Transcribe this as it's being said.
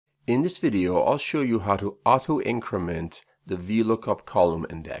In this video, I'll show you how to auto-increment the VLOOKUP column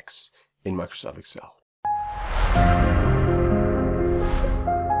index in Microsoft Excel.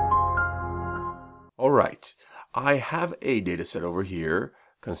 Alright, I have a dataset over here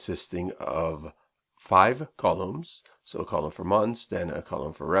consisting of 5 columns. So a column for months, then a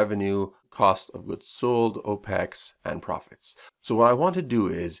column for revenue, cost of goods sold, OPEX, and profits. So what I want to do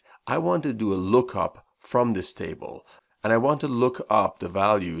is, I want to do a lookup from this table. And I want to look up the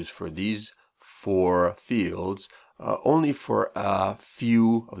values for these 4 fields only for a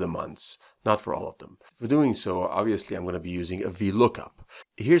few of the months, not for all of them. For doing so, obviously I'm going to be using a VLOOKUP.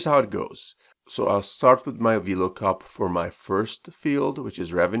 Here's how it goes. So I'll start with my VLOOKUP for my first field, which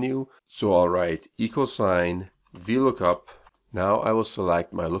is revenue. So I'll write =, VLOOKUP. Now I will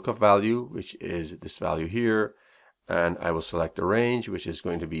select my lookup value, which is this value here. And I will select the range, which is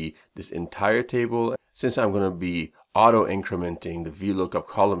going to be this entire table. Since I'm going to be auto-incrementing the VLOOKUP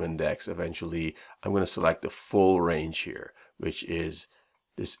column index eventually, I'm going to select the full range here, which is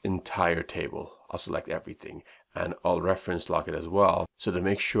this entire table. I'll select everything, and I'll reference lock it as well, so to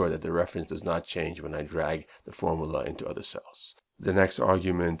make sure that the reference does not change when I drag the formula into other cells. The next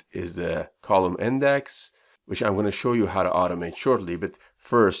argument is the column index, which I'm going to show you how to automate shortly, but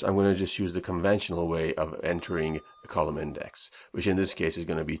first I'm going to just use the conventional way of entering the column index, which in this case is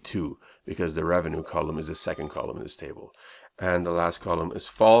going to be 2, because the revenue column is the second column in this table. And the last column is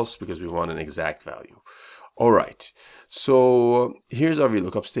false, because we want an exact value. Alright, so here's our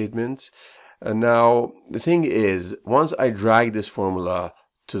VLOOKUP statement. And now the thing is, once I drag this formula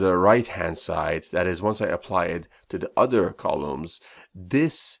to the right hand side, that is, once I apply it to the other columns,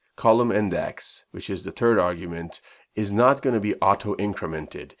 this column index, which is the third argument, is not going to be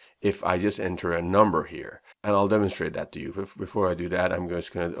auto-incremented if I just enter a number here. And I'll demonstrate that to you. Before I do that, I'm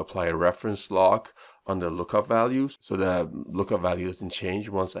just going to apply a reference lock on the lookup values, so the lookup value doesn't change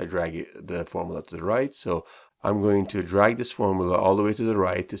once I drag the formula to the right. So I'm going to drag this formula all the way to the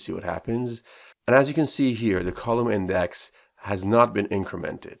right to see what happens. And as you can see here, the column index has not been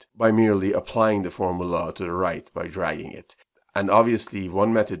incremented by merely applying the formula to the right by dragging it. And obviously,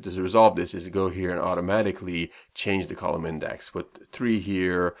 one method to resolve this is to go here and automatically change the column index. Put 3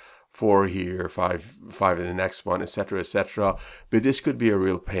 here, 4 here, 5 in the next one, etc., etc. But this could be a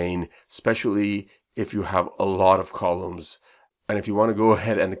real pain, especially if you have a lot of columns. And if you want to go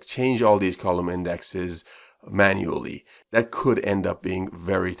ahead and change all these column indexes manually, that could end up being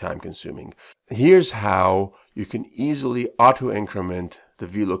very time consuming. Here's how you can easily auto-increment the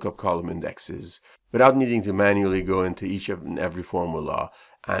VLOOKUP column indexes without needing to manually go into each and every formula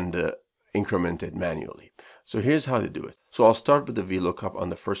and increment it manually. So here's how to do it. So I'll start with the VLOOKUP on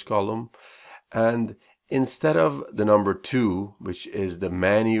the first column, and instead of the number 2, which is the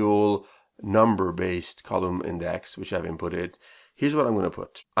manual number-based column index, which I've inputted, here's what I'm going to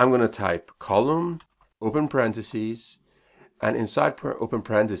put. I'm going to type column, open parentheses, and inside open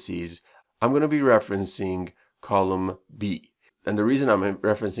parentheses, I'm going to be referencing column B. And the reason I'm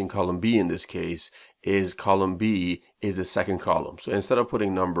referencing column B in this case is column B is the second column. So instead of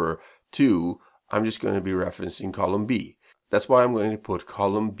putting number 2, I'm just going to be referencing column B. That's why I'm going to put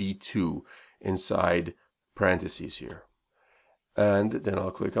column B2 inside parentheses here. And then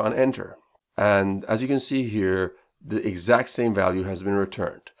I'll click on enter. And as you can see here, the exact same value has been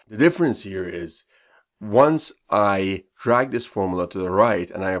returned. The difference here is, once I drag this formula to the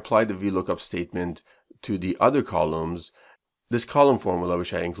right and I apply the VLOOKUP statement to the other columns, this column formula,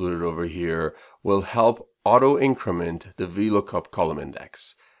 which I included over here, will help auto-increment the VLOOKUP column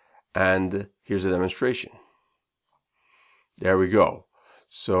index. And here's a demonstration. There we go.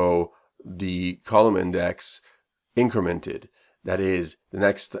 So the column index incremented. That is, in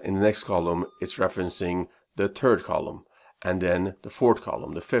the next column, it's referencing the third column, and then the fourth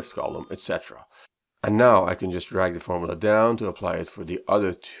column, the fifth column, etc. And now I can just drag the formula down to apply it for the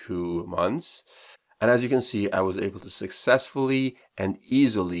other 2 months. And as you can see, I was able to successfully and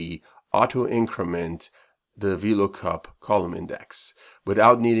easily auto-increment the VLOOKUP column index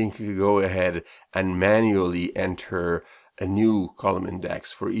without needing to go ahead and manually enter a new column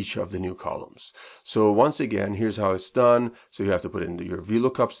index for each of the new columns. So once again, here's how it's done. So you have to put in your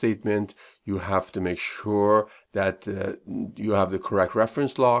VLOOKUP statement. You have to make sure that you have the correct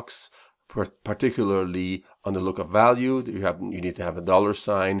reference locks, particularly on the lookup value. You need to have a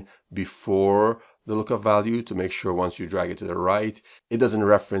 $sign before the lookup value to make sure once you drag it to the right, it doesn't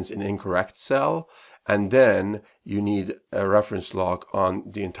reference an incorrect cell. And then you need a reference lock on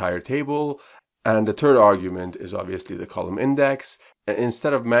the entire table. And the third argument is obviously the column index. And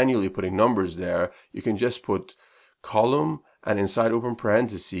instead of manually putting numbers there, you can just put column, and inside open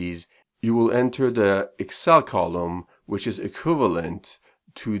parentheses, you will enter the Excel column, which is equivalent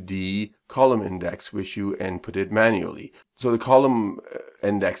to the column index which you inputted manually. So the column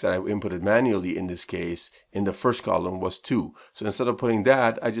index that I inputted manually in this case in the first column was 2. So instead of putting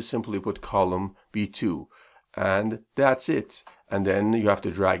that, I just simply put column B2, and that's it. And then you have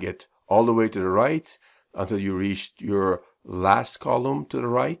to drag it all the way to the right until you reach your last column to the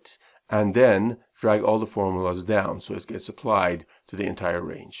right, and then drag all the formulas down so it gets applied to the entire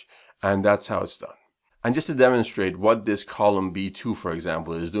range. And that's how it's done. And just to demonstrate what this column B2, for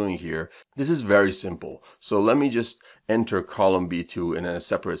example, is doing here, this is very simple. So let me just enter column B2 in a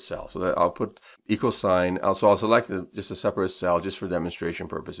separate cell. So that I'll put equal sign, so I'll select just a separate cell just for demonstration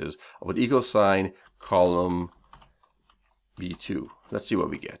purposes. I'll put equal sign column B2. Let's see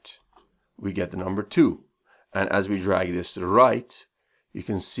what we get. We get the number 2. And as we drag this to the right, you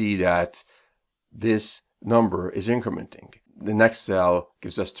can see that this number is incrementing. The next cell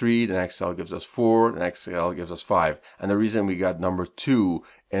gives us 3, the next cell gives us 4, the next cell gives us 5. And the reason we got number 2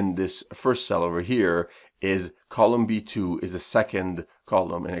 in this first cell over here is column B2 is the second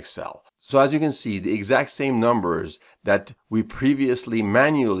column in Excel. So as you can see, the exact same numbers that we previously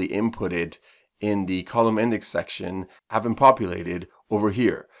manually inputted in the column index section have been populated over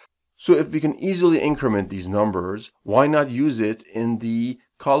here. So if we can easily increment these numbers, why not use it in the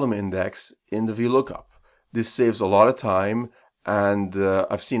column index in the VLOOKUP? This saves a lot of time, and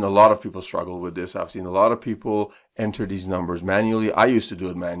I've seen a lot of people struggle with this. I've seen a lot of people enter these numbers manually. I used to do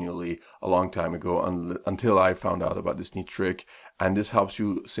it manually a long time ago until I found out about this neat trick, and this helps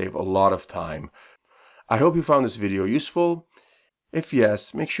you save a lot of time. I hope you found this video useful. If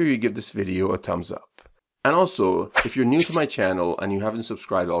yes, make sure you give this video a thumbs up. And also, if you're new to my channel and you haven't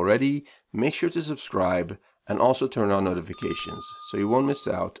subscribed already, make sure to subscribe and also turn on notifications so you won't miss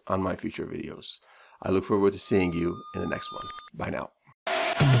out on my future videos. I look forward to seeing you in the next one. Bye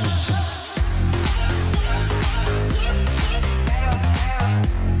now.